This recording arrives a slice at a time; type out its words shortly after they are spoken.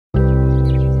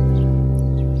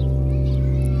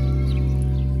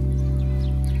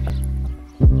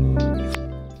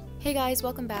guys,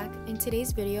 welcome back. In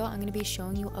today's video, I'm going to be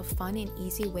showing you a fun and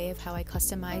easy way of how I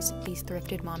customized these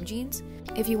thrifted mom jeans.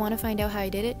 If you want to find out how I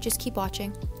did it, just keep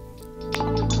watching.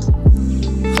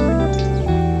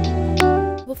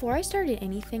 Before I started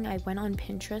anything, I went on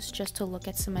Pinterest just to look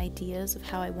at some ideas of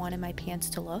how I wanted my pants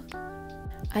to look.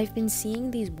 I've been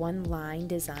seeing these one-line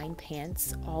design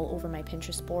pants all over my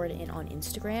Pinterest board and on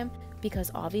Instagram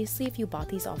because obviously if you bought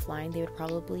these offline, they would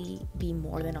probably be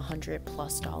more than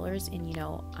 $100+ and you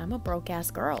know, I'm a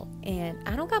broke-ass girl and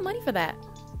I don't got money for that.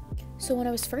 So when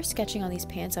I was first sketching on these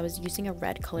pants, I was using a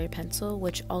red colored pencil,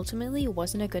 which ultimately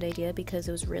wasn't a good idea because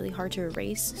it was really hard to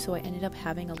erase, so I ended up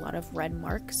having a lot of red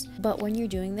marks. But when you're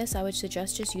doing this, I would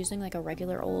suggest just using like a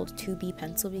regular old 2B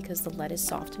pencil because the lead is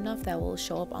soft enough that will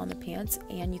show up on the pants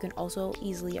and you can also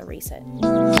easily erase it.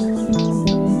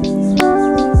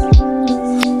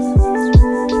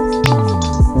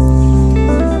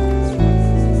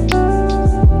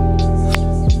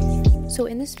 So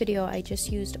in this video, I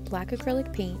just used black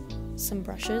acrylic paint, some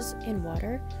brushes, and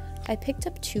water. I picked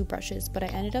up 2 brushes, but I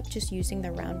ended up just using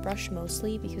the round brush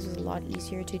mostly because it's a lot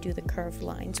easier to do the curved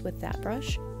lines with that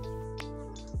brush.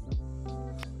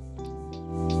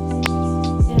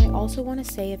 And I also want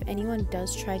to say if anyone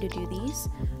does try to do these,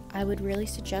 I would really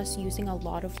suggest using a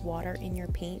lot of water in your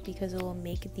paint because it will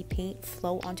make the paint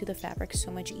flow onto the fabric so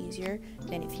much easier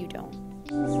than if you don't.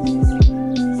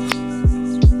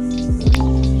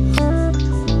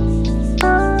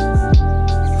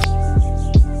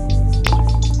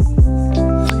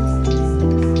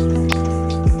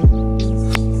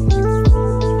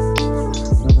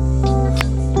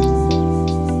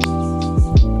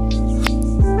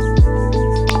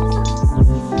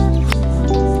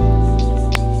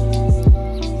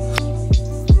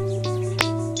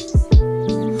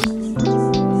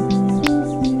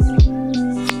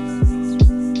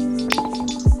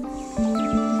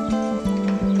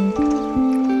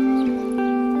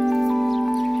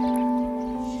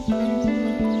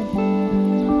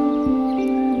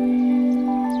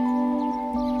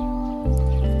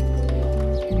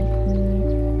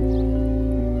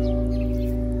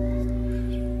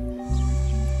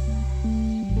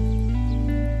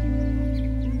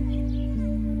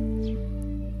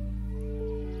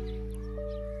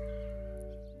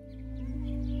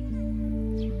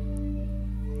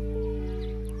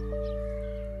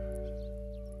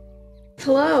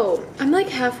 Hello, I'm like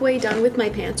halfway done with my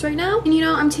pants right now, and you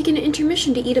know, I'm taking an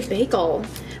intermission to eat a bagel.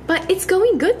 But it's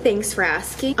going good, thanks for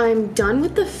asking. I'm done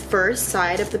with the first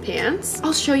side of the pants.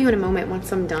 I'll show you in a moment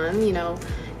once I'm done, you know,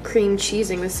 cream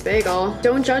cheesing this bagel.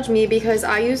 Don't judge me because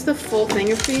I use the full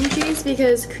thing of cream cheese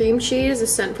because cream cheese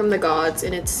is sent from the gods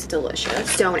and it's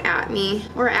delicious. Don't at me,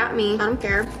 or at me, I don't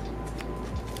care.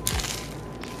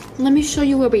 Let me show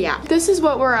you where we at. This is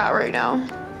what we're at right now.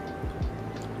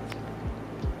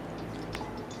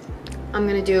 I'm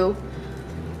gonna do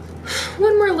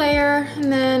one more layer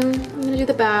and then I'm gonna do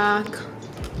the back.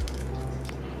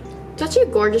 It's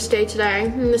actually a gorgeous day today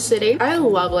in the city. I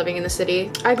love living in the city.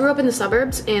 I grew up in the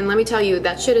suburbs and let me tell you,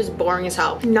 that shit is boring as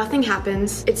hell. Nothing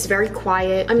happens. It's very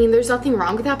quiet. I mean, there's nothing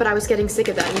wrong with that, but I was getting sick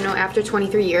of that. You know, after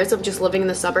 23 years of just living in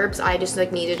the suburbs, I just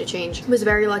like needed a change. I was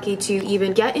very lucky to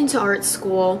even get into art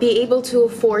school, be able to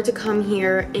afford to come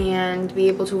here and be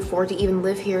able to afford to even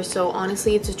live here. So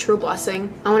honestly, it's a true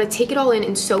blessing. I want to take it all in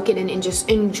and soak it in and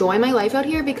just enjoy my life out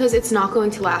here because it's not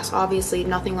going to last. Obviously,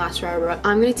 nothing lasts forever, but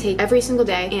I'm gonna take every single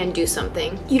day and do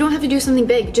something. You don't have to do something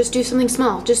big, just do something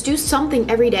small. Just do something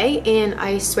every day and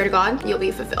I swear to God, you'll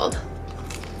be fulfilled.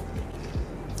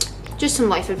 Just some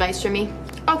life advice from me.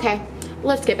 Okay,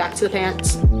 let's get back to the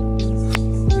pants.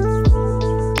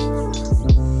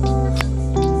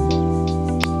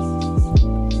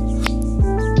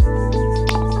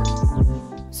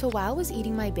 So while I was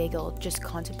eating my bagel, just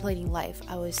contemplating life,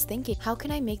 I was thinking, how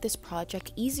can I make this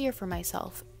project easier for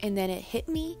myself? And then it hit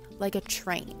me like a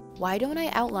train. Why don't I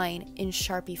outline in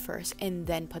Sharpie first and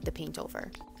then put the paint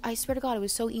over? I swear to God, it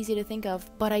was so easy to think of,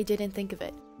 but I didn't think of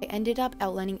it. I ended up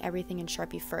outlining everything in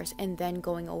Sharpie first and then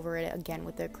going over it again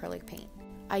with the acrylic paint.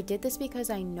 I did this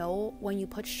because I know when you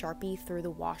put Sharpie through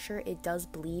the washer, it does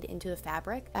bleed into the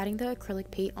fabric. Adding the acrylic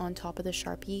paint on top of the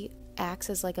Sharpie acts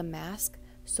as like a mask,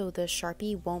 so the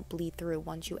Sharpie won't bleed through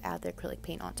once you add the acrylic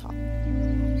paint on top.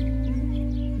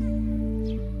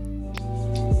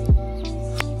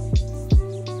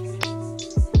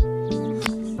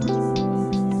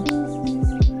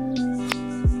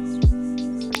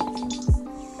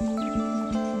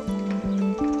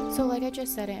 So like I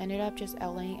just said, I ended up just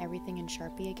outlining everything in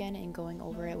Sharpie again and going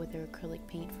over it with the acrylic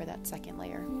paint for that second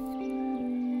layer.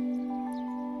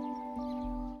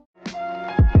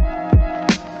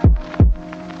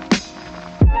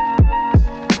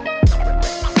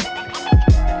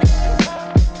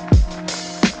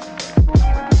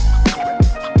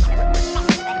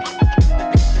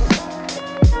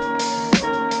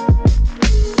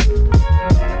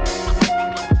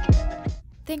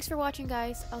 Thanks for watching,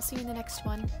 guys. I'll see you in the next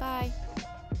one. Bye.